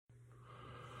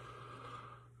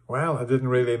Well, I didn't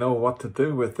really know what to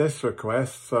do with this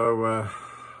request, so I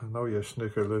know you're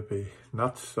snooker loopy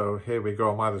nuts, so here we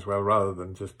go. I might as well, rather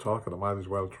than just talking, I might as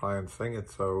well try and sing it.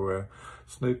 So,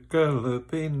 snooker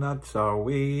loopy nuts are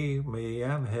we, me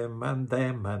and him and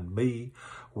them and me.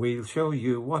 We'll show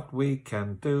you what we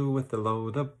can do with a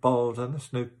load of balls and a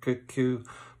snooker cue.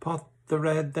 Pot the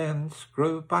red, then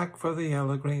screw back for the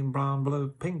yellow, green, brown,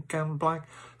 blue, pink and black.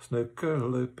 Snooker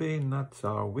loopy nuts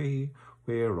are we.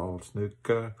 We're all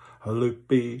snooker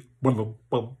loopy. Bum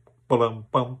bum bum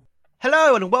bum.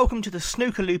 Hello and welcome to the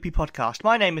Snooker Loopy podcast.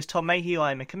 My name is Tom Mayhew.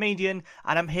 I'm a comedian,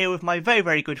 and I'm here with my very,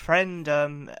 very good friend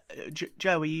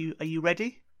Joe. Are you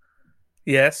ready?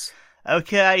 Yes.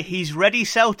 Okay, he's ready.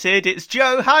 Celted. It's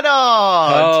Joe Haddard.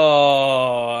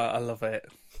 Oh, I love it.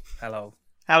 Hello.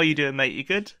 How are you doing, mate? You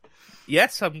good?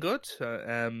 Yes, I'm good.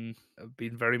 I've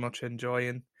been very much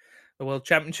enjoying the World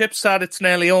Championship. Sad it's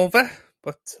nearly over,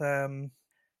 but I'm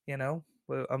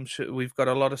sure we've got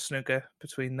a lot of snooker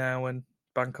between now and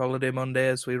Bank Holiday Monday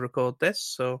as we record this.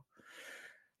 So,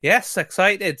 yes,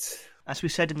 excited. As we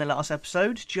said in the last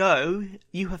episode, Joe,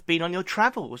 you have been on your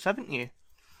travels, haven't you?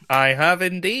 I have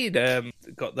indeed.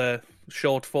 Got the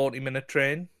short 40-minute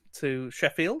train to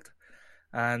Sheffield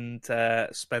and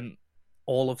spent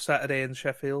all of Saturday in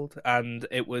Sheffield, and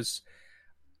it was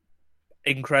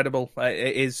incredible.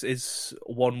 It is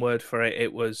one word for it.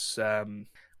 It was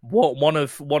one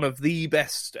of the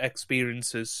best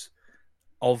experiences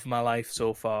of my life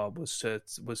so far was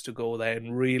to go there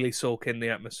and really soak in the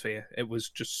atmosphere. It was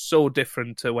just so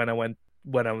different to when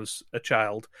I was a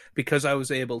child, because I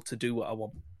was able to do what I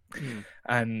want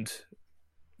and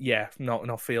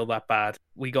not feel that bad.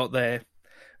 We got there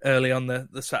early on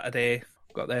the Saturday.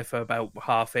 Got there for about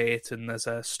 8:30, and there's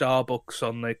a Starbucks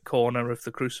on the corner of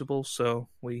the Crucible, so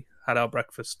we had our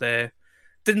breakfast there.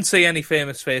 Didn't see any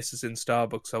famous faces in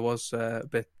Starbucks. I was a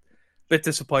bit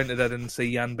disappointed I didn't see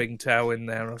Yan Bingtao in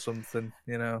there or something,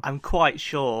 you know. I'm quite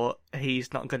sure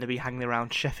he's not going to be hanging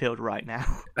around Sheffield right now.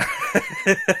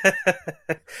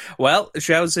 Well,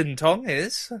 Xiao Xintong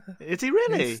is. Is he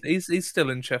really? He's still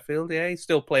in Sheffield, yeah. He's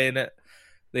still playing at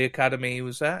the academy he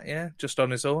was at, yeah, just on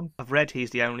his own. I've read he's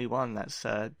the only one that's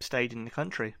stayed in the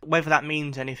country. Whether that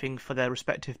means anything for their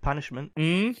respective punishment.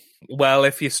 Well,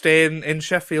 if you stay in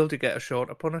Sheffield, you get a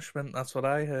shorter punishment. That's what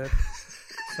I heard.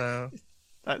 So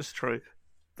that's true.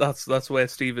 That's where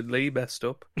Stephen Lee messed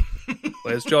up.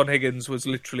 Whereas John Higgins was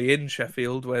literally in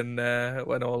Sheffield when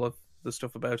all of the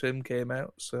stuff about him came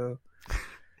out. So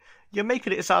you're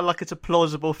making it sound like it's a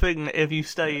plausible thing that if you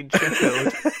stay in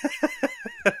Sheffield.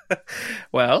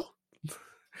 Well,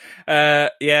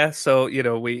 yeah, so, you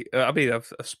know,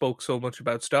 I've spoke so much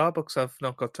about Starbucks, I've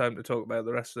not got time to talk about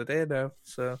the rest of the day now,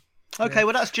 so. Okay, yeah.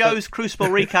 Well, that's Joe's Crucible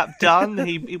recap done.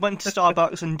 He went to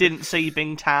Starbucks and didn't see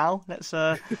Bing Tao. Let's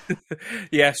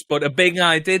Yes, but a Bing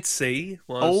I did see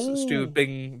was Stuart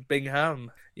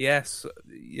Bingham. Yes,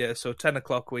 yeah, so 10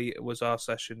 o'clock was our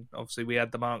session. Obviously, we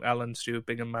had the Mark Allen Stuart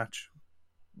Bingham match,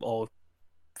 or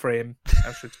frame,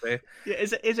 I should say. Yeah,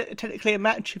 is it technically a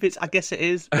match? I guess it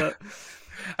is, but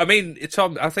I mean,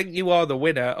 Tom, I think you are the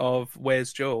winner of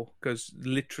Where's Joe, because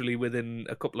literally within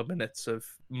a couple of minutes of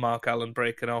Mark Allen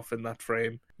breaking off in that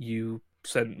frame, you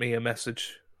sent me a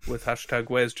message with hashtag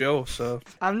Where's Joe. So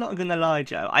I'm not gonna lie,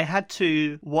 Joe, I had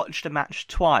to watch the match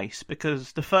twice,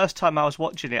 because the first time I was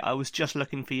watching it, I was just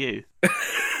looking for you.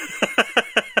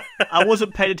 I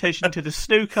wasn't paying attention to the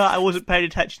snooker. I wasn't paying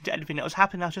attention to anything that was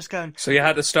happening. I was just going. So you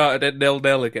had to start it at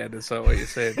 0-0 again, is that what you're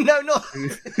saying? No, not.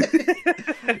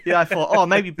 Yeah, I thought,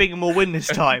 maybe Bingham will win this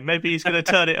time. Maybe he's going to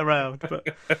turn it around. But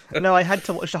no, I had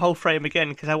to watch the whole frame again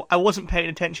because I wasn't paying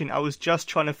attention. I was just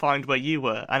trying to find where you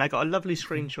were, and I got a lovely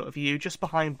screenshot of you just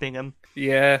behind Bingham.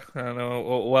 Yeah, I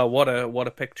know. Well, what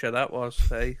a picture that was,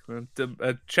 eh?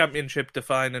 A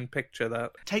championship-defining picture,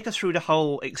 that. Take us through the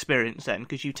whole experience then,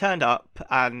 because you turned up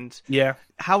and. Yeah.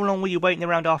 How long were you waiting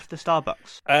around after the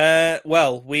Starbucks?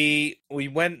 Well, we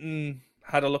went and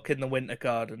had a look in the Winter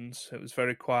Gardens. It was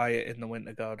very quiet in the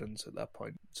Winter Gardens at that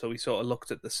point. So we sort of looked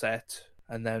at the set,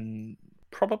 and then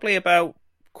probably about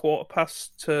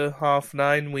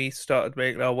 9:15, we started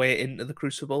making our way into the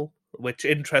Crucible, which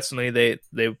interestingly they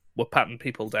were patting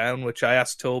people down, which I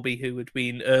asked Toby, who had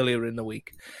been earlier in the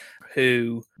week,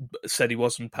 who said he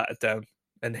wasn't patted down.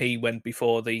 And he went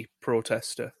before the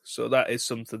protester. So that is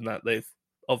something that they've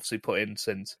obviously put in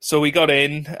since. So we got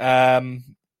in.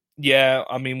 Yeah,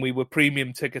 I mean, we were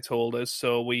premium ticket holders.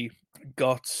 So we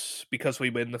got, because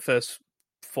we were in the first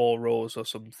 4 rows or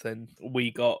something, we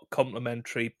got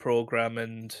complimentary program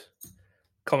and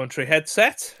commentary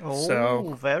headset. Oh,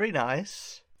 so, very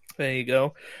nice. There you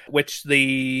go. Which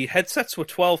the headsets were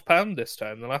 £12 this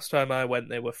time. The last time I went,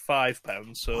 they were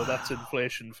 £5. So that's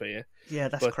inflation for you. Yeah,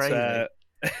 that's crazy.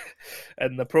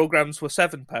 And the programs were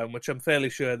 £7, which I'm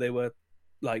fairly sure they were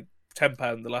like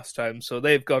 £10 the last time. So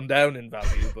they've gone down in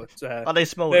value. But Are they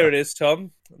smaller? there it is,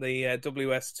 Tom. The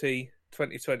WST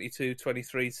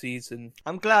 2022-23 season.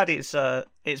 I'm glad it's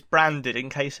branded in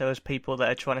case there was people that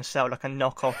are trying to sell like a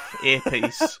knockoff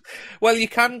earpiece. Well, you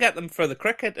can get them for the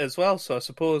cricket as well, so I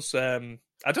suppose I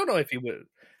don't know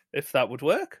if that would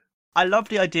work. I love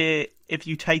the idea if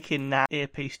you take in that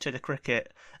earpiece to the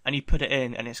cricket and you put it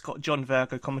in and it's got John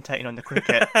Virgo commentating on the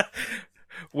cricket.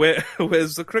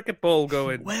 Where's the cricket ball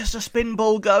going? Where's the spin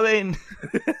ball going?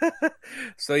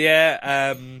 So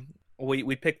yeah,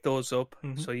 we picked those up.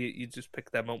 Mm-hmm. So you just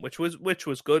picked them up, which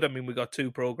was good. I mean, we got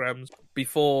 2 programs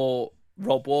before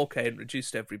Rob Walker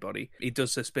introduced everybody. He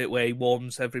does this bit where he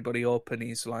warms everybody up and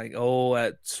he's like,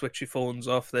 switch your phones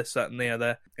off, this, that and the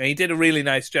other. And he did a really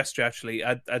nice gesture, actually.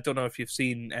 I don't know if you've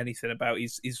seen anything about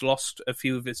he's lost a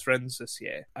few of his friends this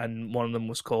year, and one of them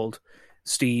was called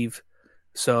Steve.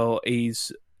 So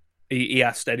he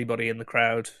asked anybody in the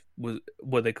crowd,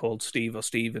 were they called Steve or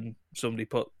Steve, and somebody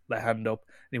put their hand up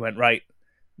and he went, right,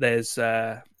 there's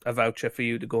a voucher for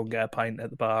you to go and get a pint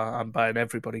at the bar. I'm buying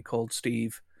everybody called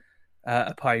Steve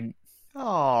a pint. Oh,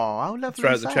 how lovely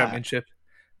throughout is the that? championship,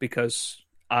 because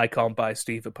I can't buy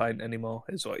Steve a pint anymore,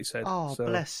 is what he said. Oh, so,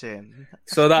 bless him.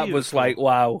 So that beautiful. was like,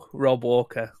 wow, Rob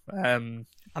Walker. I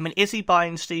mean, is he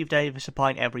buying Steve Davis a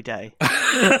pint every day?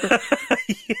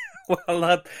 Well,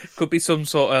 that could be some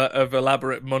sort of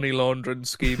elaborate money laundering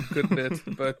scheme, couldn't it?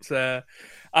 But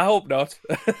I hope not.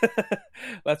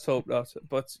 Let's hope not.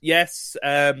 But yes,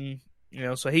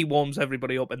 so he warms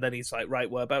everybody up, and then he's like,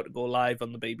 right, we're about to go live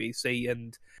on the BBC,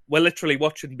 and we're literally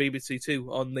watching BBC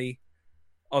Two on the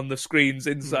screens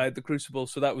inside the Crucible,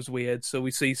 so that was weird. So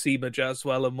we see Seema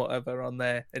Jaswell and whatever on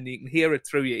there, and you can hear it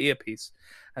through your earpiece.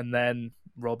 And then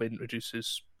Rob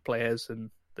introduces players and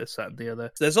this, that, and the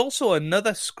other. There's also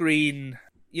another screen,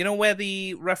 where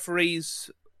the referees,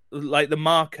 like the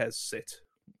markers, sit.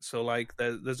 So, like,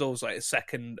 there's always like a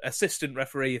second assistant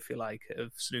referee, if you like,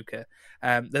 of snooker.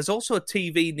 There's also a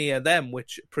TV near them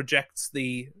which projects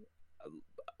the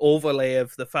overlay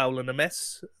of the foul and a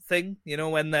miss thing.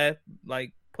 When they're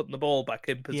like putting the ball back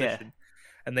in position,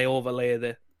 and they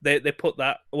overlay they put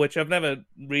that, which I've never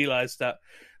realised that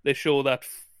they show that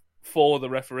for the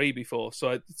referee before. So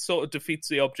it sort of defeats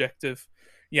the object of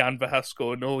Jan Verhaas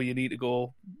going, no, you need to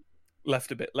go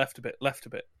left a bit, left a bit, left a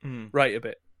bit, right a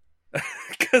bit.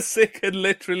 Because they can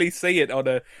literally see it on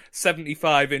a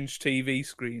 75-inch TV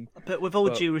screen. But with all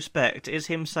due respect, is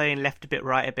him saying left a bit,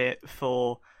 right a bit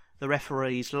for the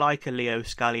referees like a Leo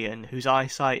Scallion, whose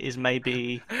eyesight is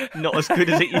maybe not as good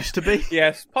as it used to be?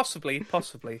 Yes, possibly,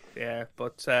 yeah.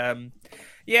 But, so, I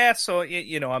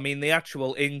mean, the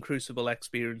actual in-Crucible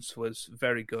experience was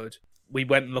very good. We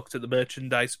went and looked at the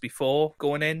merchandise before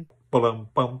going in.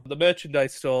 Ba-dum-bum. The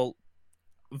merchandise stall,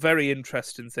 very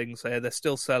interesting things there. They're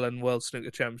still selling World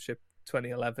Snooker Championship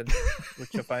 2011,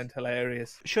 which I find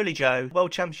hilarious. Surely, Joe,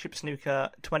 World Championship Snooker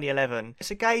 2011.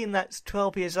 It's a game that's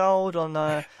 12 years old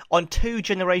on 2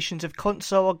 generations of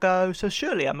console ago. So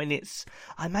surely, I mean,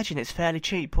 I imagine it's fairly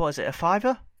cheap. What is it, a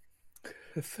 £5?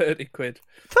 30 quid.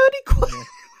 30 quid? Yeah.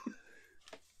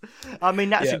 I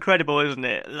mean, that's incredible, isn't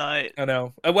it? Like, I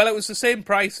know. Well, it was the same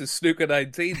price as Snooker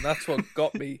 19. That's what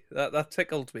got me. That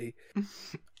tickled me.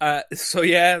 So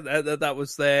yeah, that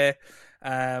was there.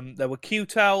 There were Q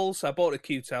towels. I bought a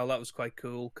Q towel. That was quite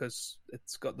cool because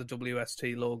it's got the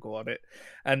WST logo on it.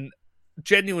 And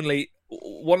genuinely,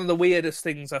 one of the weirdest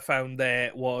things I found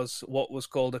there was what was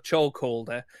called a chalk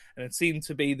holder, and it seemed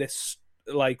to be this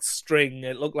like string.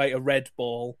 It looked like a red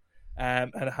ball.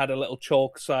 And it had a little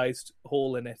chalk-sized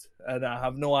hole in it, and I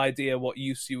have no idea what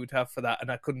use you would have for that, and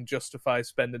I couldn't justify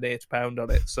spending £8 on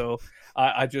it, so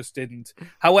I just didn't.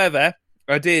 However,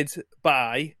 I did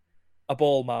buy a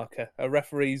ball marker, a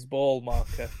referee's ball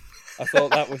marker. I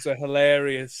thought that was a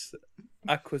hilarious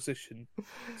acquisition.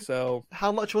 So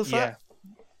how much was that?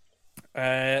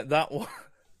 That one,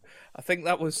 I think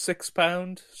that was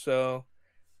 £6. So.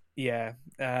 Yeah,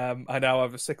 I now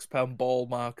have a £6 ball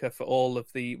marker for all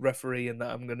of the refereeing that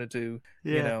I'm going to do.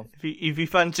 Yeah. If you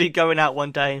fancy going out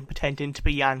one day and pretending to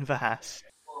be Jan Verhaas.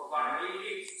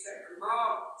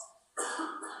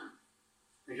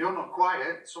 If you're not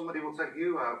quiet, somebody will take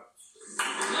you out.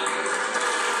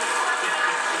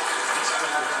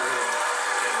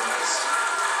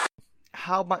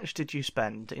 How much did you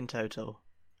spend in total?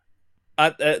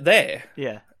 There?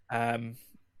 Yeah.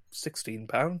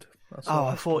 £16. Oh,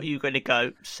 I thought you were going to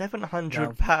go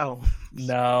 £700.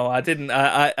 No, I didn't.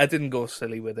 I didn't go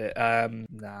silly with it.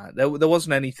 Nah, there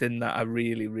wasn't anything that I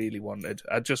really, really wanted.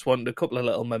 I just wanted a couple of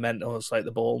little mementos like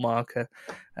the ball marker.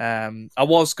 I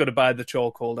was going to buy the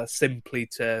chalk holder simply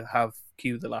to have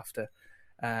Cue the Laughter.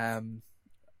 Well,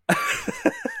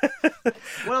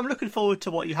 I'm looking forward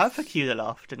to what you have for Cue the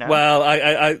Laughter now. Well,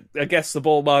 I guess the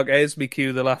ball marker is me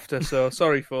Cue the Laughter. So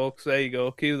sorry, folks. There you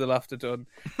go. Cue the Laughter done.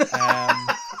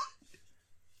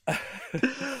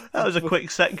 That was a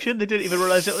quick section. They didn't even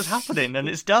realise it was happening, and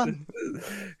it's done.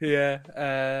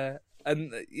 Yeah,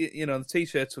 and the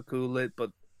t-shirts were cool,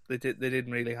 but they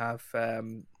didn't really have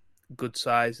good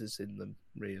sizes in them,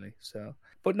 really. So,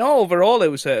 but no, overall, it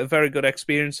was a very good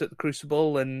experience at the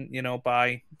Crucible, and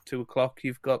by 2:00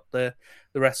 you've got the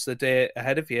rest of the day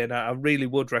ahead of you. And I really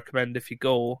would recommend, if you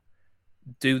go,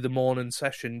 do the morning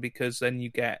session, because then you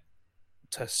get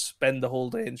to spend the whole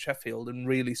day in Sheffield and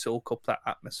really soak up that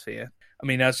atmosphere. I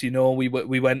mean, as you know, we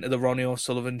went to the Ronnie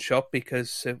O'Sullivan shop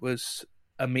because it was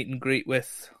a meet and greet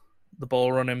with the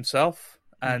ball run himself,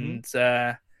 and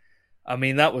I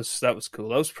mean that was cool.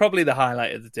 That was probably the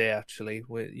highlight of the day, actually.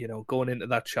 Going into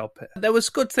that shop, there was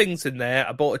good things in there.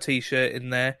 I bought a T-shirt in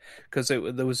there because there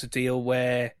was a deal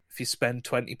where if you spend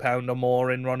 £20 or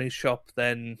more in Ronnie's shop,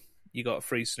 then you got a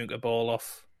free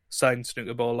signed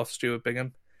snooker ball off Stuart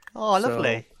Bingham. Oh,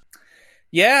 lovely.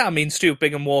 Yeah, I mean, Stuart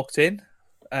Bingham walked in,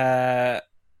 and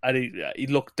he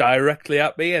looked directly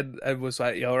at me and was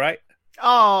like, "You all right?"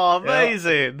 Oh,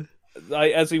 amazing!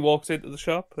 As he walked into the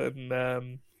shop,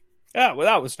 and yeah, well,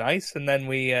 that was nice. And then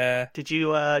we did you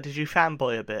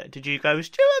fanboy a bit? Did you go,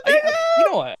 Stuart Bingham? You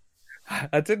know what?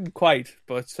 I didn't quite,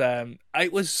 but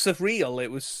it was surreal. It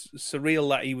was surreal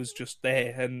that he was just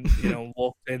there and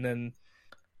walked in and.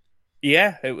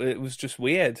 Yeah, it was just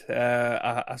weird.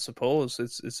 I suppose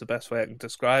it's the best way I can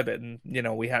describe it. And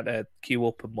we had to queue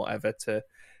up and whatever to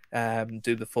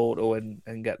do the photo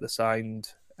and get the signed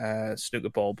snooker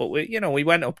ball. But we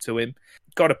went up to him,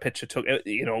 got a picture, took it.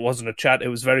 It wasn't a chat. It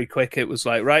was very quick. It was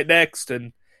like right next,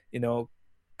 and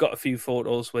got a few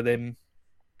photos with him.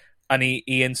 And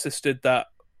he insisted that,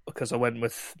 because I went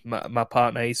with my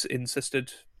partner, he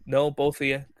insisted. No, both of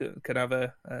you can have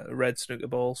a red snooker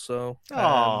ball. So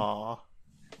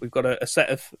we've got a set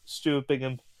of Stuart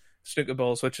Bingham snooker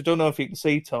balls, which I don't know if you can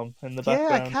see, Tom, in the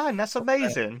background. Yeah, I can. That's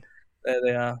amazing. There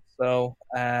they are. So,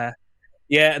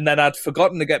 yeah, and then I'd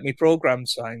forgotten to get my program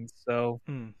signed. So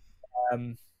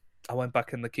I went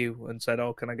back in the queue and said,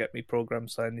 "Oh, can I get my program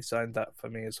signed?" He signed that for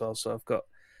me as well. So I've got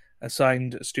a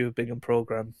signed Stuart Bingham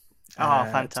program. Oh,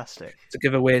 fantastic! To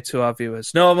give away to our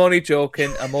viewers. No, I'm only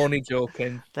joking.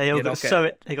 They all got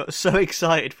so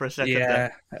excited for a second.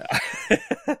 Yeah.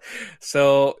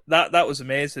 So that was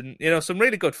amazing. Some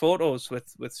really good photos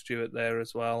with Stuart there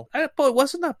as well. But it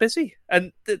wasn't that busy.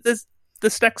 And this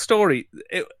next story,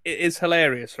 it is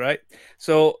hilarious, right?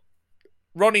 So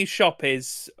Ronnie's shop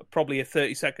is probably a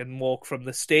 30-second walk from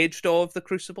the stage door of the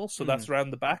Crucible. So that's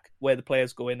around the back where the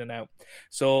players go in and out.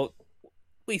 So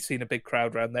we've seen a big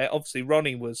crowd around there. Obviously,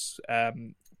 Ronnie was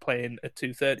playing at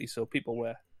 2:30, so people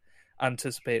were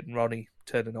anticipating Ronnie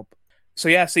turning up. So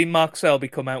yeah, I seen Mark Selby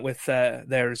come out with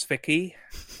 "There's Vicky."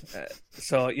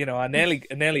 So I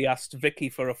nearly asked Vicky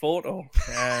for a photo.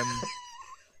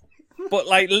 But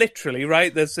literally,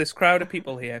 right? There's this crowd of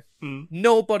people here.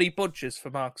 Nobody budges for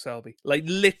Mark Selby.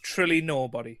 Literally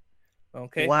nobody.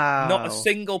 Okay. Wow. Not a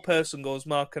single person goes,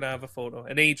 "Mark, can I have a photo?"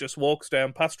 And he just walks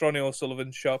down past Ronnie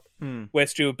O'Sullivan's shop where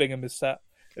Stuart Bingham is sat.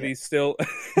 And he's still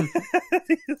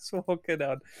he's walking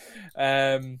on.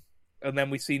 And then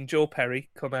we seen Joe Perry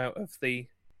come out of the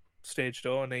stage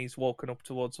door and he's walking up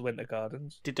towards the Winter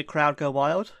Gardens. Did the crowd go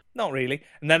wild? Not really.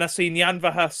 And then I seen Jan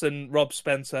Verhaas and Rob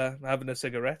Spencer having a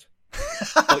cigarette.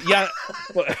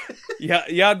 but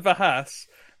Jan Verhaas,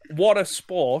 what a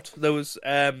sport. There was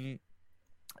a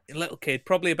little kid,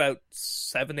 probably about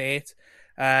 7, 8.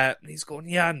 He's going,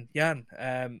 Jan.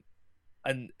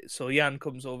 And so Jan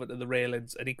comes over to the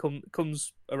railings and he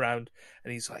comes around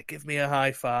and he's like, "Give me a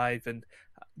high five." And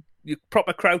you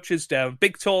proper crouches down.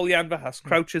 Big, tall Jan Verhaas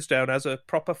crouches down, has a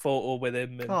proper photo with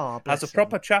him and has a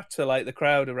proper chat to the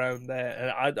crowd around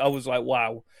there. And I was like,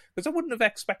 wow. Because I wouldn't have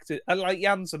expected...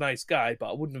 Jan's a nice guy,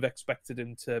 but I wouldn't have expected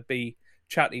him to be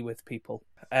chatty with people.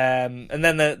 And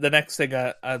then the next thing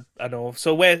I know,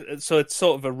 so it's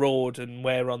sort of a road, and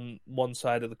we're on one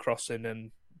side of the crossing,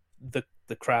 and the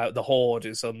crowd, the horde,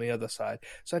 is on the other side.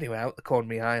 So anyway, out the corner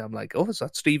of my eye, I'm like, "Oh, is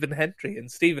that Stephen Hendry?" And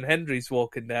Stephen Hendry's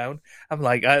walking down. I'm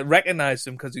like, I recognised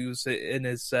him because he was in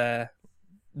his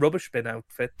rubbish bin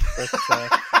outfit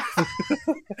that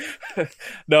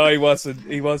No, he wasn't.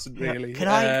 He wasn't really. Can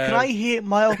I hear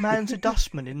my old man's a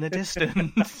dustman in the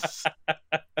distance?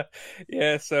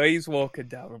 Yeah, so he's walking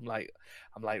down. I'm like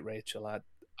Rachel, I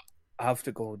have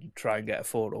to go and try and get a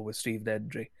photo with Stephen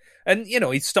Hendry. And,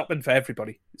 he's stopping for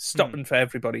everybody.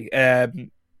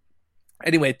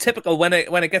 Anyway, typical when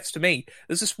it gets to me,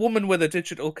 there's this woman with a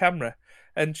digital camera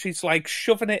and she's like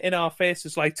shoving it in our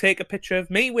faces, like, take a picture of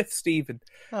me with Stephen.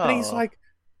 Oh. And he's like,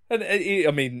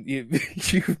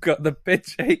 you've got the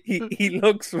picture. He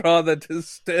looks rather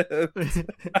disturbed.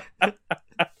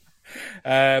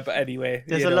 But anyway,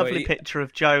 there's a lovely picture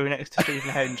of Joe next to Stephen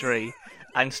Hendry,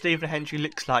 and Stephen Hendry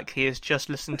looks like he has just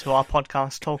listened to our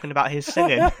podcast talking about his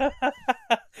singing.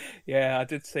 Yeah, I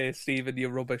did say, Stephen, you're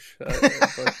rubbish,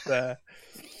 but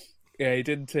yeah, he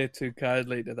didn't take too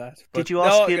kindly to that. But, did you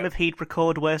ask him if he'd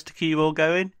record "Where's the Cue Ball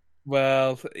Going"?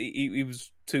 Well, he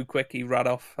was too quick. He ran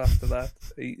off after that.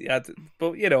 He had,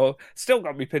 but still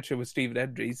got me picture with Stephen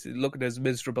Hendry. He's looking as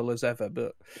miserable as ever,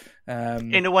 but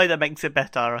in a way that makes it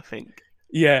better, I think.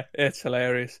 Yeah, it's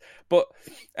hilarious. But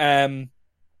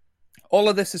all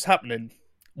of this is happening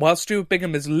while Stuart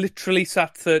Bingham is literally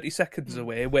sat 30 seconds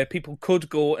away, where people could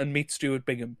go and meet Stuart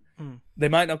Bingham. They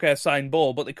might not get a signed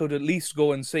ball, but they could at least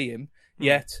go and see him.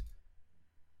 Yet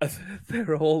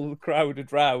they're all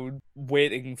crowded round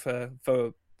waiting for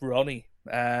Ronnie.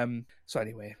 So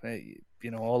anyway,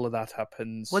 all of that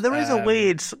happens. Well, there is a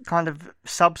weird kind of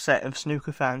subset of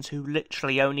snooker fans who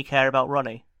literally only care about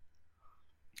Ronnie.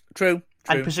 True.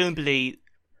 And presumably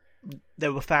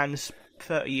there were fans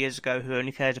 30 years ago who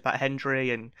only cared about Hendry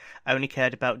and only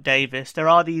cared about Davis. There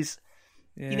are these,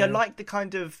 like the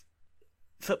kind of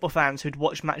football fans who'd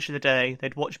watch Match of the Day,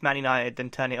 they'd watch Man United, then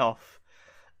turn it off.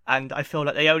 And I feel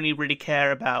like they only really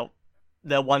care about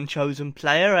their one chosen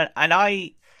player.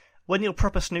 And when you're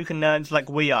proper snooker nerds like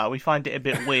we are, we find it a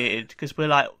bit weird because we're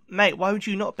like, mate, why would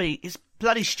you not be? It's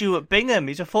bloody Stuart Bingham.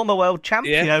 He's a former world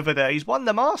champion over there. He's won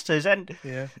the Masters. And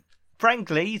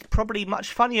frankly, he's probably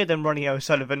much funnier than Ronnie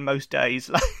O'Sullivan most days.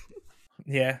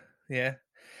 Yeah.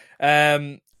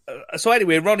 So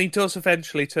anyway, Ronnie does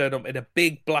eventually turn up in a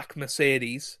big black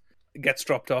Mercedes, gets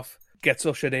dropped off, gets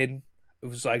ushered in. It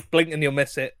was like, blink and you'll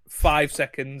miss it. 5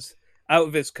 seconds, out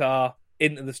of his car,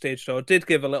 into the stage door. Did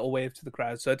give a little wave to the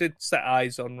crowd, so I did set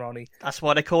eyes on Ronnie. That's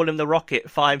why they call him the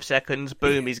Rocket. 5 seconds,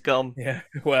 boom, he's gone. Yeah,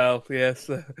 well, yes.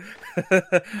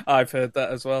 I've heard that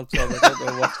as well, Tom. I don't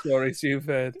know what stories you've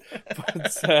heard.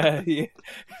 But, he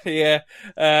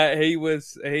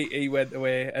went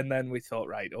away, and then we thought,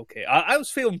 right, okay. I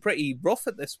was feeling pretty rough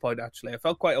at this point, actually. I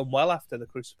felt quite unwell after the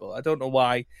Crucible. I don't know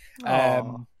why.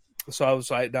 So I was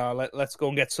like, no, let's go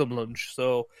and get some lunch.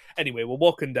 So anyway, we're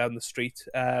walking down the street,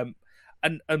 and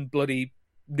bloody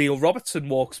Neil Robertson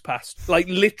walks past, like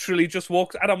literally just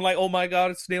walks, and I'm like, oh my God,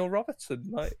 it's Neil Robertson,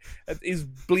 like his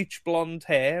bleach blonde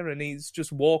hair, and he's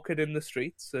just walking in the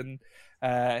streets, and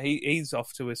he's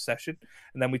off to his session.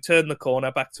 And then we turn the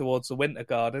corner back towards the Winter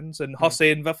Gardens, and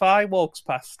Hossein Vafai walks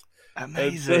past.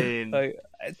 Amazing.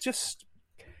 Just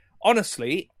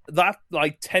honestly, that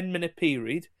like 10-minute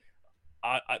period,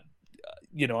 I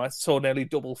saw nearly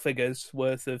double figures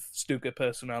worth of snooker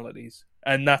personalities,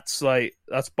 and that's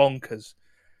bonkers.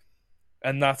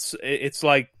 And it's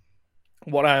like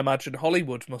what I imagine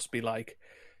Hollywood must be like.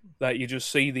 That you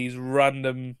just see these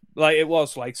random, like it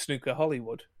was like snooker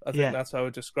Hollywood. I think that's how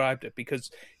I described it, because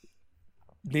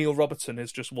Neil Robertson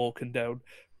is just walking down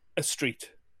a street.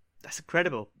 That's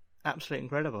incredible, absolutely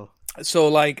incredible. So,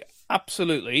 like,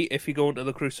 absolutely, if you go into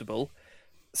the Crucible,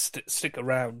 stick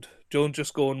around. Don't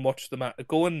just go and watch the match.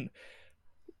 Go and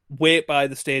wait by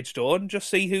the stage door and just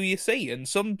see who you see. And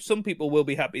some people will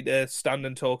be happy to stand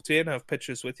and talk to you and have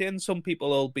pictures with you, and some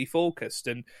people will be focused.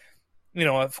 And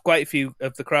I've quite a few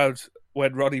of the crowd,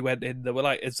 when Ronnie went in, they were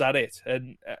like, "Is that it?"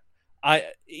 And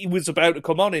he was about to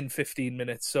come on in 15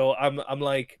 minutes, so I'm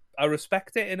like, I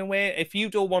respect it in a way. If you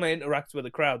don't want to interact with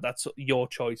the crowd, that's your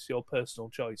choice, your personal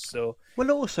choice. So,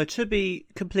 well, also, to be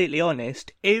completely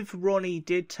honest, if Ronnie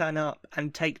did turn up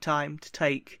and take time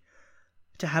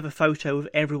to have a photo of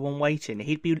everyone waiting,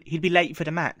 he'd be late for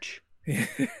the match.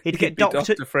 He'd get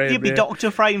Dr. Frame. He'd be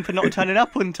Dr. Frame for not turning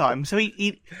up on time. So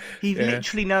he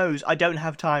literally knows I don't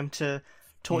have time to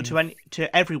talk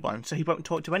to everyone, so he won't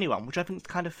talk to anyone, which I think is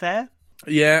kind of fair.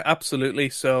 Yeah,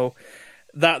 absolutely. So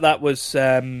that was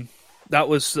a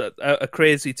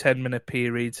crazy 10-minute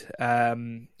period.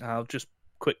 I'll just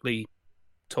quickly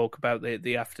talk about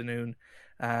the afternoon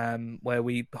where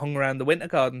we hung around the Winter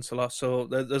Gardens a lot. So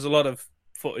there's a lot of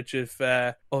footage of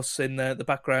us in the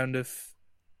background of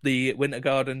the Winter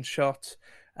Garden shot.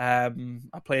 I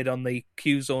played on the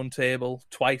Q Zone table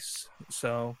twice,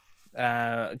 so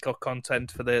Got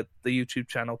content for the YouTube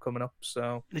channel coming up.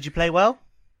 So Did you play well?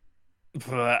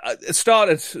 it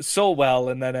started so well,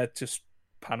 and then it just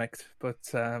panicked. But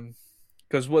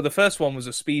because the first one was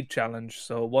a speed challenge,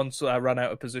 so once I ran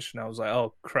out of position, I was like,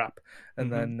 "Oh crap!"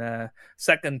 And then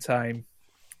second time,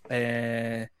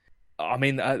 to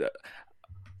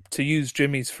use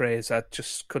Jimmy's phrase, I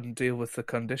just couldn't deal with the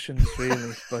conditions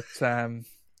really. But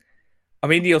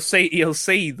you'll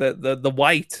see the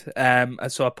white.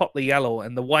 So I pop the yellow,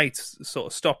 and the white sort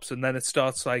of stops, and then it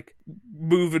starts like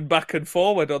moving back and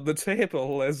forward on the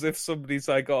table as if somebody's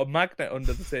like got a magnet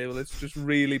under the table. It's just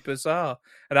really bizarre.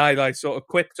 And I like sort of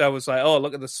quipped. I was like, "Oh,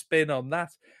 look at the spin on that."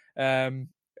 I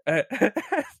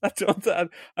don't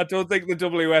think the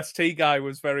WST guy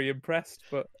was very impressed,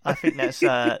 but I think that's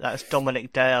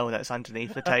Dominic Dale that's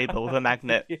underneath the table with a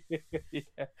magnet.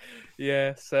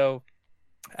 Yeah. So,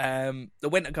 the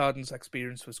Winter Gardens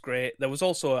experience was great. There was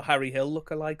also a Harry Hill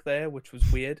lookalike there, which was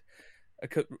weird.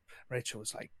 Rachel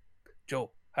was like,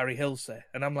 "Joe, Harry Hill's there,"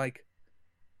 and I'm like,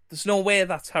 "There's no way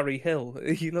that's Harry Hill.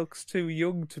 He looks too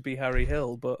young to be Harry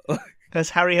Hill." But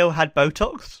has Harry Hill had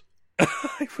Botox?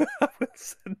 I will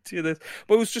send you this.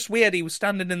 But it was just weird. He was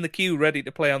standing in the queue ready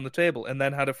to play on the table and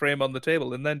then had a frame on the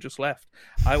table and then just left.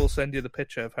 I will send you the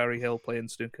picture of Harry Hill playing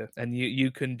snooker, and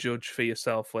you can judge for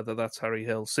yourself whether that's Harry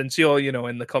Hill. Since you're,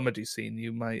 in the comedy scene,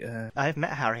 you might... I've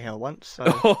met Harry Hill once, so...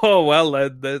 Oh, well,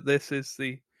 this is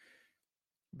the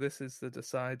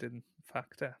deciding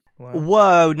factor. Wow.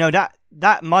 Whoa, no,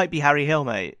 that might be Harry Hill,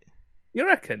 mate. You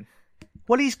reckon?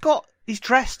 Well, he's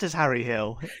dressed as Harry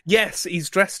Hill. Yes, he's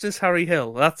dressed as Harry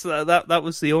Hill. That's that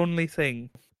was the only thing.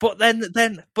 But then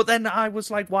I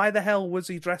was like, why the hell was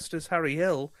he dressed as Harry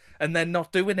Hill and then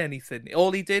not doing anything?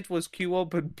 All he did was queue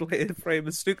up and play a frame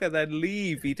of snooker, then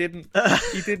leave. He didn't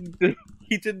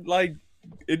like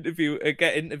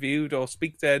get interviewed or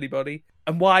speak to anybody.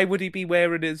 And why would he be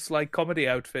wearing his like comedy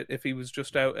outfit if he was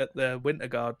just out at the Winter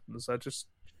Gardens? I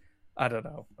don't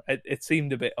know. It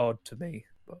seemed a bit odd to me.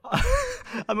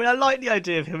 I mean, I like the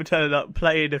idea of him turning up,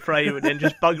 playing a frame, and then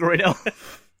just buggering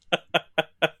off.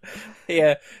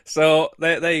 Yeah, so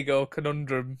there you go,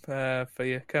 conundrum for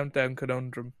you, countdown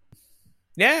conundrum.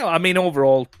 Yeah, I mean,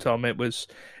 overall, Tom, it was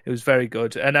very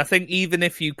good, and I think even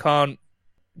if you can't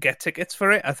get tickets for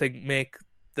it, I think make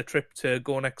the trip to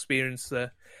go and experience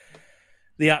the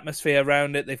atmosphere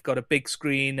around it. They've got a big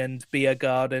screen and beer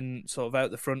garden sort of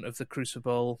out the front of the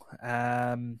Crucible.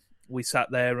 We sat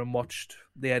there and watched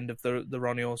the end of the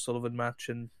Ronnie O'Sullivan match,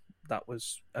 and that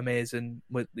was amazing.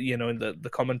 With in the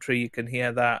commentary, you can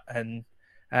hear that, and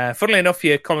funnily enough,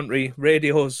 your commentary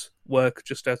radios work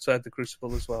just outside the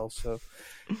Crucible as well. So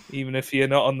even if you're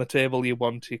not on the table you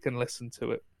can listen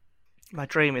to it. My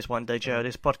dream is one day, Joe,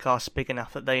 this podcast's big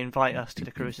enough that they invite us to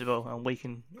the Crucible and we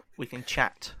can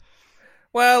chat.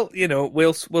 Well,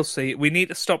 we'll see. We need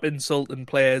to stop insulting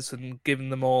players and giving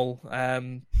them all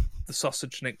the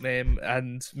sausage nickname,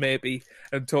 and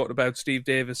talk about Steve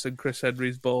Davis and Chris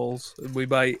Henry's balls, and we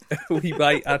might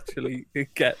actually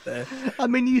get there. I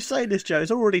mean, you say this, Joe.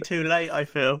 It's already too late, I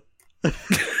feel.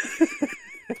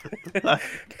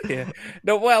 Yeah.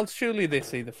 No, well, surely they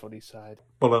see the funny side.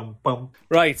 Bum.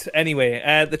 Right. Anyway,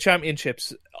 the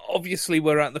championships. Obviously,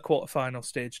 we're at the quarterfinal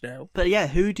stage now. But yeah,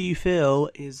 who do you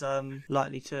feel is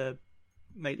likely to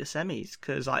make the semis?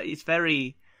 Because it's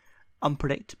very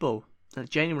unpredictable.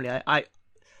 Genuinely,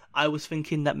 I was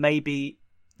thinking that maybe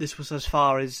this was as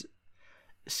far as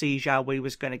Si Xiaowei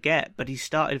was going to get, but he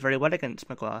started very well against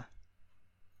Maguire.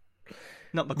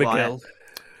 Not Maguire. McGill.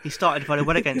 He started very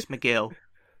well against McGill.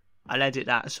 I'll edit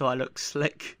that so I look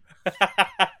slick.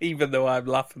 Even though I'm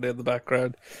laughing in the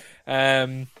background.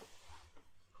 Yeah.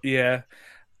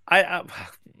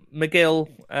 McGill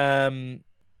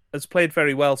has played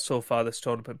very well so far this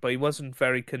tournament, but he wasn't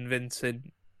very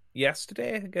convincing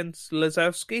yesterday against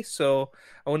Lazowski, so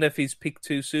I wonder if he's peaked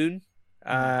too soon.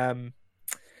 Maybe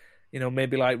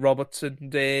like Robertson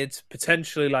did,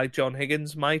 potentially like John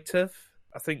Higgins might have.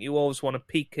 I think you always want to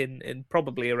peak in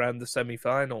probably around the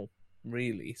semi-final,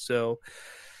 really. So,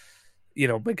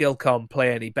 McGill can't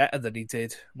play any better than he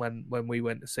did when we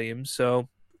went to see him. So,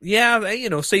 yeah,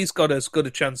 C's got as good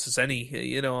a chance as any,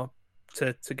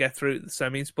 to get through the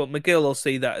semis. But McGill will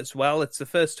see that as well. It's the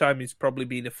first time he's probably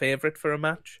been a favourite for a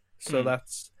match. So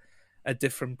that's a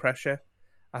different pressure.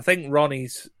 I think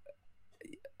Ronnie's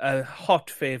a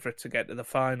hot favourite to get to the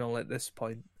final at this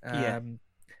point.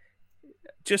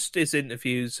 Just his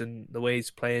interviews and the way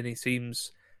he's playing, he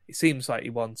seems like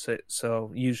he wants it.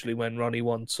 So usually when Ronnie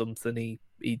wants something,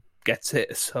 he gets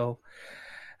it. So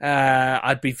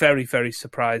I'd be very, very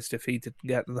surprised if he didn't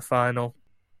get to the final.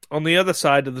 On the other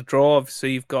side of the draw,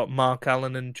 obviously, you've got Mark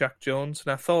Allen and Jack Jones,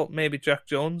 and I thought maybe Jack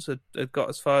Jones had got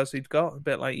as far as he'd got, a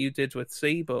bit like you did with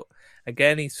C, but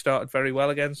again, he started very well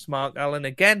against Mark Allen.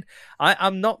 Again,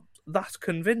 I'm not that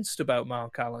convinced about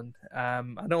Mark Allen. I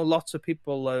know lots of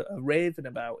people are raving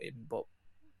about him, but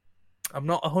I'm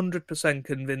not 100%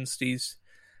 convinced he's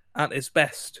at his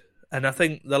best. And I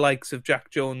think the likes of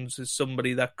Jack Jones is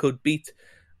somebody that could beat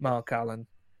Mark Allen.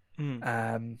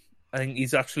 I think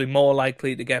he's actually more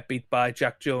likely to get beat by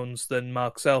Jack Jones than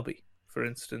Mark Selby, for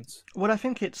instance. Well, I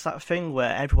think it's that thing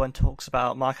where everyone talks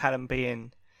about Mark Allen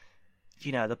being,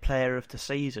 the player of the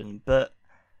season, but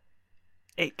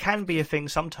it can be a thing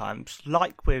sometimes,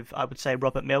 like with, I would say,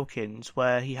 Robert Milkins,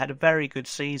 where he had a very good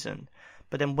season,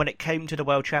 but then when it came to the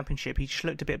World Championship, he just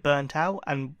looked a bit burnt out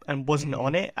and wasn't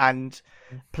on it, and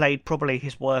played probably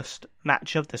his worst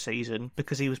match of the season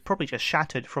because he was probably just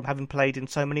shattered from having played in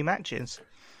so many matches.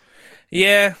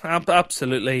 Yeah,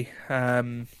 absolutely.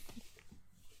 I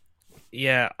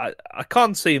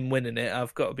can't see him winning it,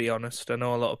 I've got to be honest. I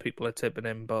know a lot of people are tipping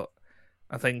him, but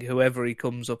I think whoever he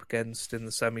comes up against in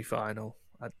the semi-final,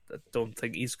 I don't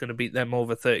think he's going to beat them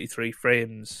over 33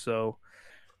 frames. So,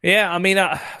 yeah, I mean,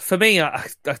 for me, I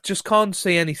just can't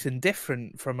see anything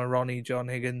different from a Ronnie John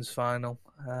Higgins final.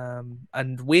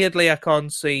 And weirdly, I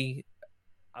can't see...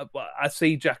 I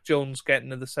see Jack Jones getting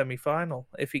to the semi-final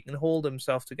if he can hold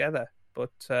himself together.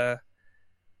 But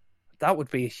that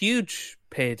would be a huge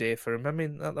payday for him. I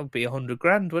mean, that would be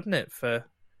 $100,000, wouldn't it, for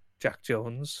Jack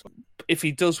Jones? If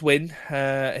he does win,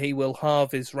 he will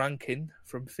halve his ranking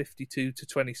from 52 to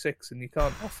 26, and you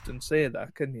can't often say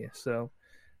that, can you? So,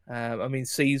 I mean,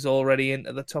 C's already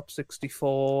into the top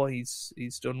 64.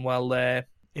 He's done well there.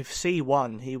 If C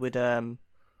won, he would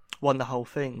won the whole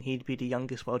thing. He'd be the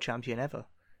youngest world champion ever.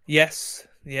 Yes,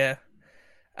 yeah.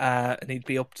 And he'd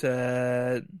be up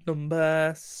to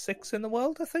number 6 in the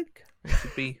world, I think. Which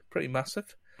would be pretty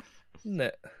massive, wouldn't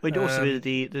it? He'd also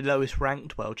be the lowest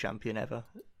ranked world champion ever.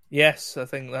 Yes, I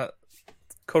think that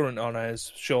current honour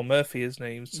is Shawn Murphy, isn't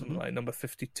he? He was something like number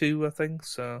 52, I think.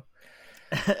 So,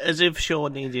 as if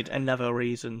Shawn needed another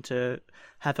reason to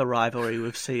have a rivalry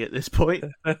with C at this point.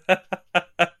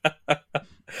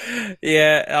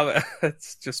 Yeah,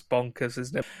 it's just bonkers,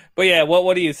 isn't it? But yeah,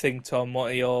 what do you think, Tom?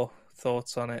 What are your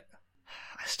thoughts on it?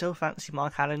 I still fancy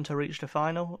Mark Allen to reach the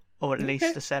final, or at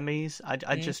least the semis.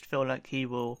 I just feel like he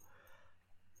will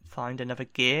find another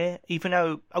gear, even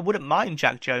though I wouldn't mind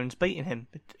Jack Jones beating him,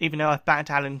 even though I've backed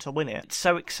Allen to win it. It's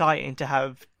so exciting to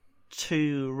have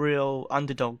two real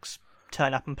underdogs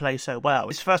turn up and play so well.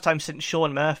 It's the first time since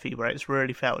Shawn Murphy where it's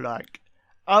really felt like,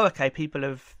 oh, okay, people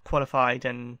have qualified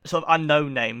and sort of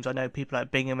unknown names. I know people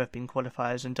like Bingham have been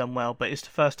qualifiers and done well, but it's the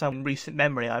first time in recent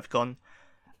memory I've gone,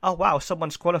 oh wow,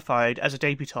 someone's qualified as a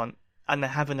debutant and they're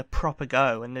having a proper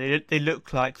go and they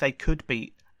look like they could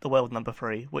beat the world number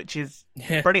 3, which is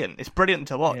brilliant. It's brilliant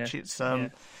to watch.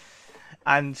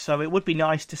 And so it would be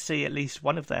nice to see at least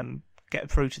one of them get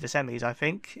through to the semis, I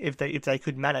think, if they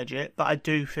could manage it. But I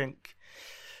just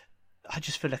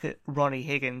feel like Ronnie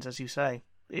Higgins, as you say,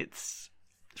 it's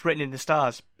written in the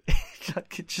stars.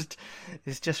 it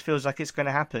just feels like it's going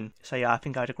to happen. So yeah, I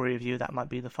think I'd agree with you. That might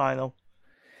be the final.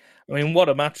 I mean, what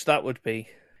a match that would be.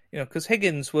 Because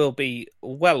Higgins will be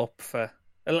well up for...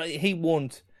 He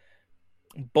won't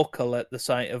buckle at the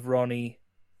sight of Ronnie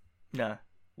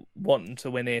wanting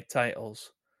to win 8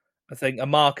 titles. I think a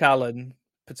Mark Allen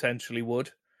potentially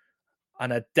would.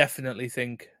 And I definitely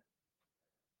think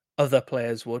other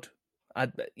players would.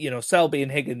 Selby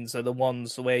and Higgins are the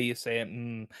ones where you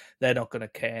say, they're not going to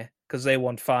care because they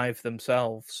want 5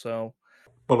 themselves. So,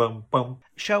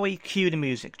 shall we cue the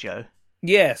music, Joe?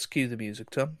 Yes, cue the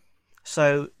music, Tom.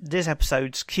 So this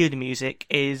episode's Cue the Music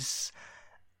is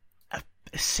a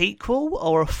sequel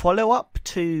or a follow-up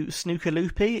to Snooker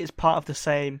Loopy. It's part of the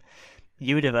same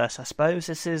universe, I suppose.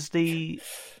 This is the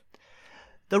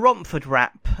Romford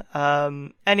rap.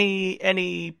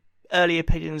 Any early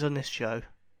opinions on this show?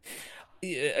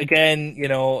 Again,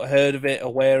 heard of it,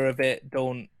 aware of it,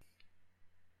 don't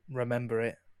remember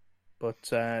it. But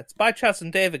it's by Chaz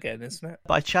and Dave again, isn't it?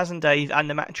 By Chaz and Dave and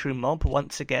the Matchroom Mob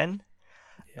once again.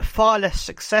 Yeah. Far less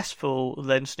successful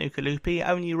than Snooker Loopy,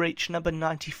 only reached number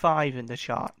 95 in the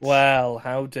charts. Well,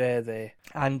 how dare they?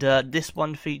 And this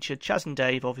one featured Chaz and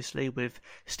Dave, obviously, with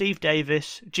Steve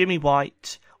Davis, Jimmy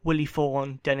White, Willie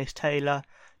Thorne, Dennis Taylor,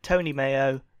 Tony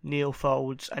Mayo, Neil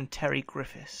Folds, and Terry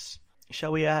Griffiths.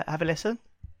 Shall we have a listen?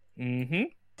 Mm-hmm.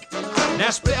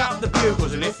 Now split up the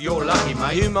bugles, and if you're lucky,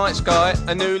 mate, you might sky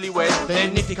a newlywed.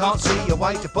 Then if you can't see your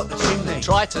way to put the chimney,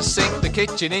 try to sink the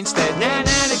kitchen instead. Now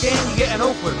and again you get an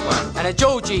awkward one, and a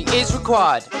Georgie is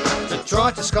required. to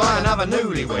try to sky another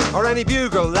newlywed. Or any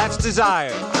bugle that's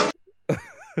desired.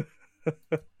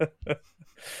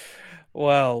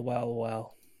 Well.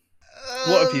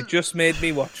 What have you just made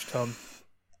me watch, Tom?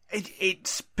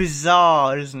 It's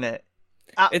bizarre, isn't it?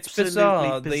 It's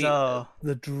Absolutely bizarre.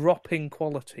 The dropping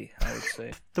quality, I would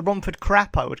say. The Romford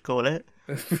crap, I would call it.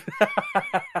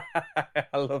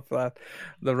 I love that.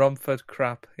 The Romford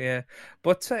crap, yeah.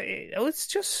 But it's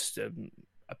just a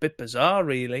bit bizarre,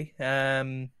 really.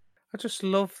 I just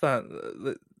love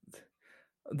that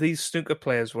these snooker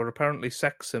players were apparently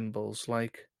sex symbols.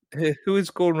 Like, who is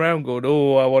going around going,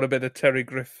 oh, I want a bit of Terry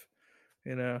Griff,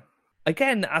 you know?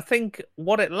 Again, I think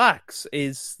what it lacks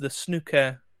is the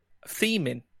snooker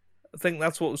theming. I think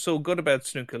that's what was so good about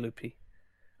Snooker Loopy.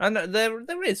 And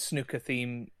there is snooker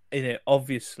theme in it,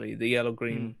 obviously, the yellow,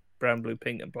 green, brown, blue,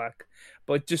 pink, and black.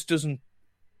 But it just doesn't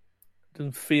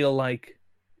feel like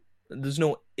there's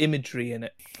no imagery in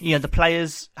it. Yeah, the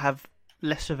players have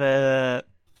less of their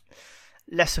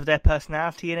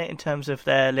personality in it in terms of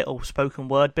their little spoken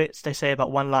word bits. They say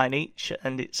about one line each,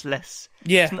 and it's less.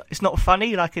 Yeah, it's not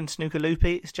funny like in Snooker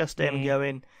Loopy. It's just them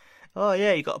going, "Oh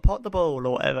yeah, you got to pot the ball"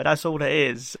 or whatever. That's all it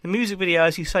is. The music video,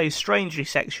 as you say, is strangely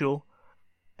sexual.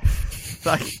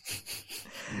 Like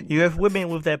you have women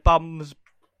with their bums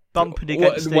bumping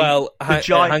against the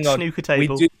giant snooker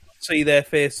table. We do see their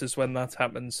faces when that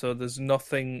happens, so there's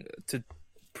nothing to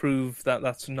prove that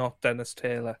that's not Dennis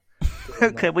Taylor.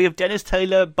 Okay, we have Dennis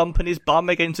Taylor bumping his bum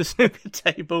against a snooker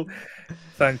table.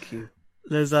 Thank you.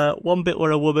 There's one bit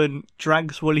where a woman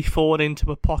drags Willie Thorne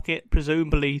into a pocket,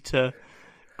 presumably to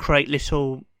create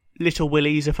little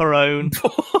willies of her own.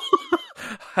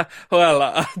 Well,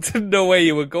 I didn't know where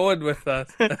you were going with that,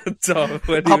 Tom.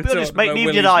 I'll be honest, mate,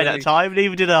 neither did I that time.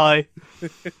 Neither did I.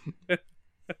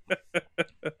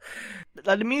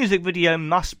 Like, the music video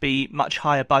must be much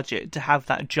higher budget to have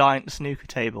that giant snooker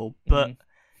table, but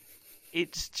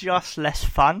it's just less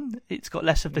fun. It's got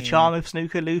less of the charm of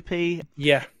Snooker Loopy.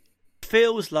 Yeah.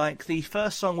 Feels like the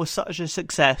first song was such a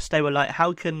success. They were like,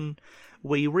 how can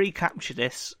we recapture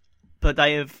this? But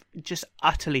they have just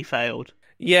utterly failed.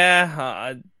 Yeah,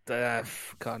 I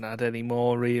can't add any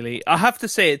more, really. I have to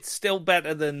say, it's still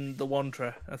better than The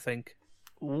Wanderer, I think.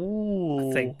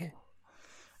 Ooh. I think.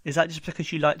 Is that just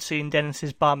because you liked seeing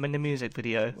Dennis's bum in the music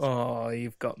video? Oh,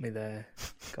 you've got me there.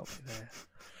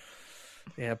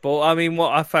 Yeah, but I mean,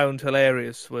 what I found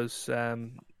hilarious was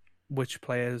which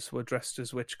players were dressed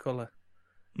as which colour.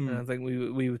 And I think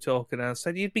we were talking, and I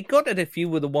said, you'd be gutted if you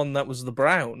were the one that was the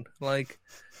brown. Like,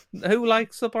 who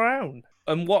likes the brown?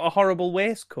 And what a horrible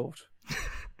waistcoat.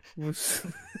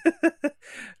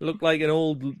 Looked like an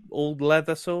old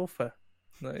leather sofa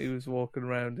that he was walking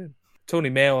around in. Tony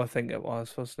Mayo, I think it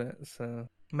was, wasn't it? So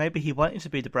maybe he wanted to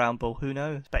be the brown ball, who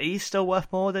knows? But he's still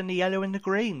worth more than the yellow and the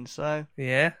green, so...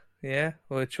 Yeah,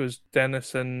 which was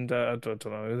Dennis and... I don't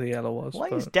know who the yellow was. Why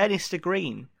is Dennis the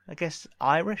green? I guess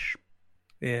Irish?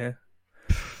 Yeah.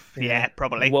 Yeah,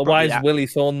 probably. Well, why is Willie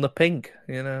Thorne the pink,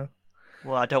 you know?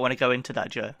 Well, I don't want to go into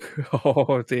that, Joe.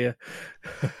 Oh, dear.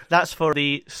 That's for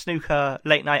the Snooker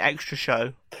Late Night Extra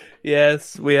show.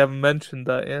 Yes, we haven't mentioned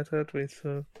that yet, have we?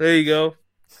 So there you go.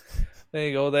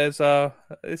 There's our...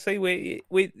 See, we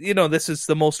you know, this is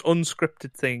the most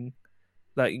unscripted thing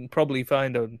that you can probably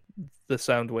find on the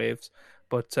sound waves.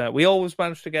 But we always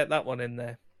manage to get that one in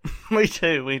there. We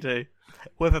do.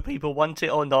 Whether people want it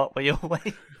or not, we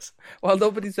always... Well,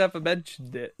 nobody's ever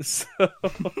mentioned it, so...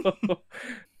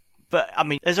 But, I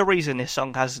mean, there's a reason this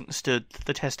song hasn't stood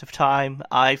the test of time.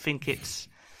 I think it's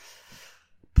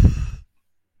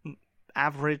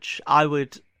average. I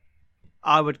would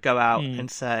go out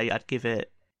and say I'd give it...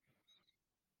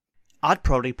 I'd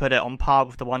probably put it on par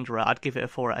with The Wanderer. I'd give it a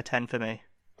 4 out of 10 for me.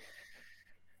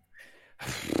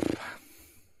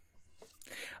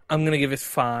 I'm going to give it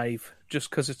 5, just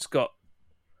because it's got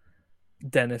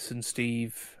Dennis and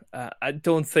Steve. I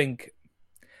don't think...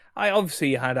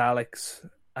 obviously had Alex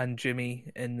and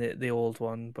Jimmy in the old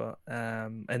one, but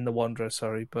in The Wanderer,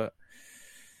 sorry, but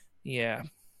yeah,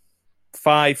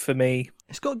 5 for me.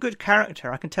 It's got good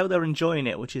character. I can tell they're enjoying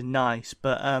it, which is nice,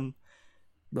 but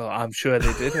well, I'm sure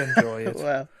they did enjoy it.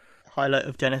 Well, highlight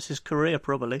of Dennis's career,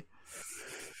 probably.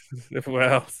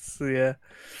 Well, yeah.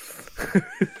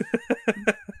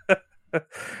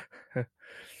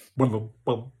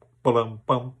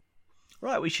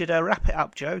 Right, we should wrap it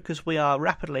up, Joe, because we are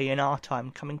rapidly in our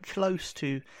time coming close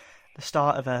to the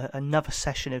start of another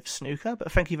session of snooker.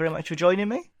 But thank you very much for joining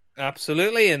me.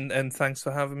 Absolutely, and thanks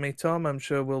for having me, Tom. I'm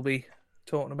sure we'll be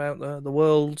talking about the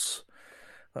Worlds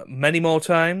many more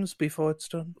times before it's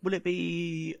done. Will it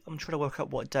be... I'm trying to work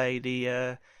out what day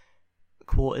the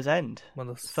quarters end.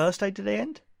 Well, Thursday do they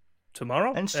end?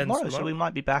 tomorrow. And tomorrow, so we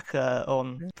might be back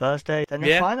on Thursday. Then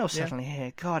the final's suddenly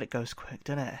here. God, it goes quick,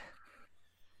 doesn't it?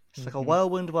 It's like a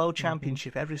whirlwind world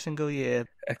championship every single year.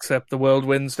 Except the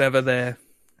whirlwind's never there.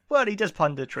 Well, he does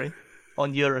punditry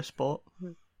on Eurosport.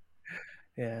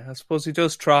 Yeah, I suppose he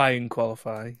does try and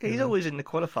qualify. He's always in the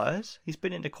qualifiers. He's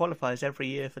been in the qualifiers every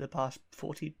year for the past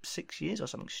 46 years or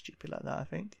something stupid like that, I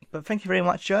think. But thank you very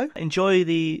much, Joe. Enjoy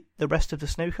the rest of the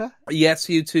snooker. Yes,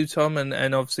 you too, Tom,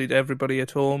 and obviously to everybody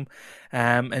at home.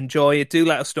 Enjoy it. Do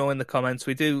let us know in the comments.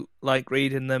 We do like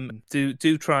reading them.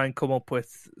 Do try and come up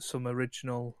with some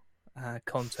original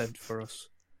content for us.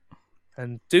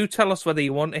 And do tell us whether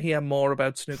you want to hear more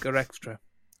about Snooker Extra,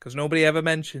 because nobody ever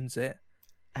mentions it.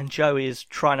 And Joe is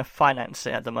trying to finance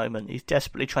it at the moment. He's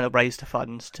desperately trying to raise the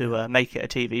funds to make it a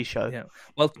TV show. Yeah.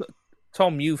 Well,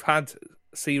 Tom, you've had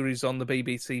series on the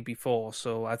BBC before,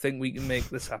 so I think we can make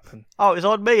this happen. Oh, it's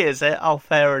on me, is it? Oh,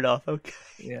 fair enough. Okay.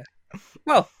 Yeah.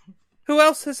 Well, who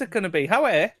else is it going to be?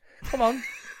 Howie, come on.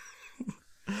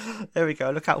 There we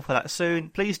go. Look out for that soon.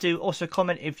 Please do also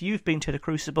comment if you've been to the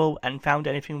Crucible and found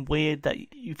anything weird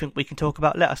that you think we can talk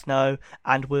about. Let us know,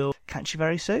 and we'll catch you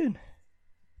very soon.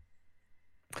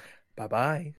 Bye-bye.